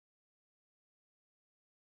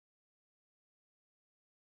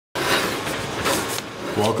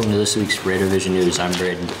Welcome to this week's Raider Vision News. I'm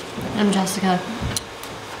Braden. I'm Jessica.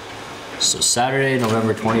 So Saturday,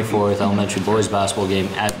 November 24th, elementary boys basketball game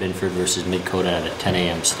at Binford versus Mid-Coda at a 10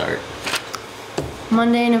 a.m. start.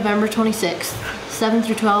 Monday, November 26th, 7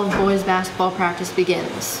 through 12 boys basketball practice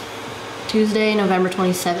begins. Tuesday, November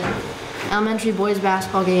 27th, elementary boys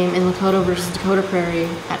basketball game in Lakota versus Dakota Prairie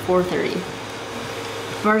at 4:30.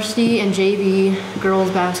 Varsity and JV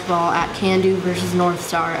girls basketball at Candu versus North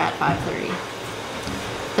Star at 5:30.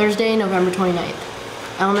 Thursday, November 29th,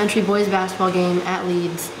 elementary boys basketball game at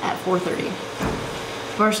Leeds at 4:30.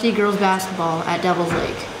 Varsity girls basketball at Devils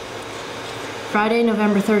Lake. Friday,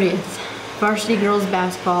 November 30th, varsity girls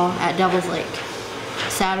basketball at Devils Lake.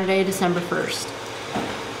 Saturday, December 1st,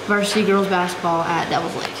 varsity girls basketball at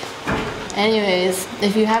Devils Lake. Anyways,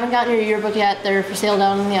 if you haven't gotten your yearbook yet, they're for sale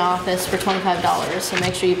down in the office for $25, so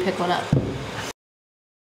make sure you pick one up.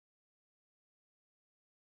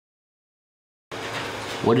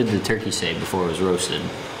 What did the turkey say before it was roasted?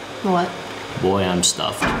 What? Boy, I'm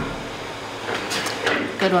stuffed.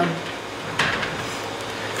 Good one.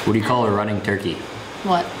 What do you call a running turkey?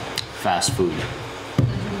 What? Fast food.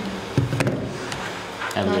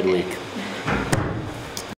 Have a good week.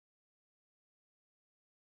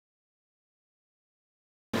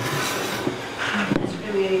 Is there going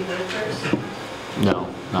to be any visitors? No,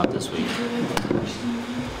 not this week.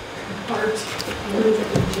 Bart,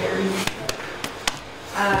 Jerry.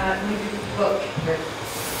 Book.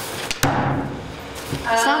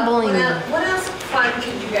 Stop bullying me. What else fun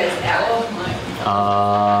could you guys add?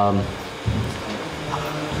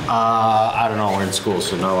 I don't know, we're in school,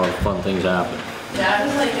 so not a lot of fun things happen.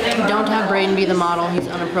 Don't have Braden be the model. He's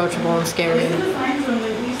unapproachable and scary.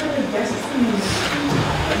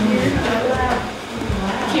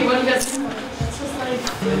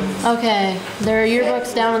 Okay, there are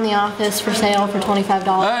yearbooks down in the office for sale for $25.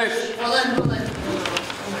 Hey! Hold on.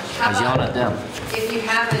 I was yelling at them. If you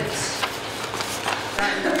haven't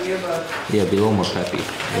gotten your yearbook. Yeah, be a little more peppy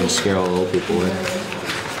and scare all the little people with.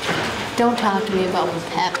 Don't talk to me about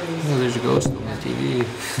pep. Oh, there's a ghost on the TV.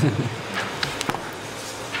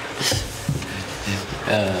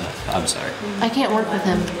 I'm sorry. I can't work with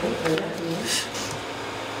him. Is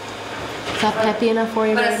that peppy enough for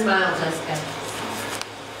you, Put a Braden? smile, Jessica.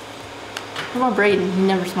 What about Braden? He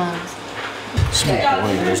never smiles. Small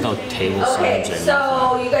boy, there's no table Okay, signs or nothing.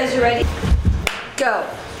 so you guys are ready? Go.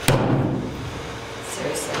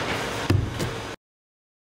 Seriously.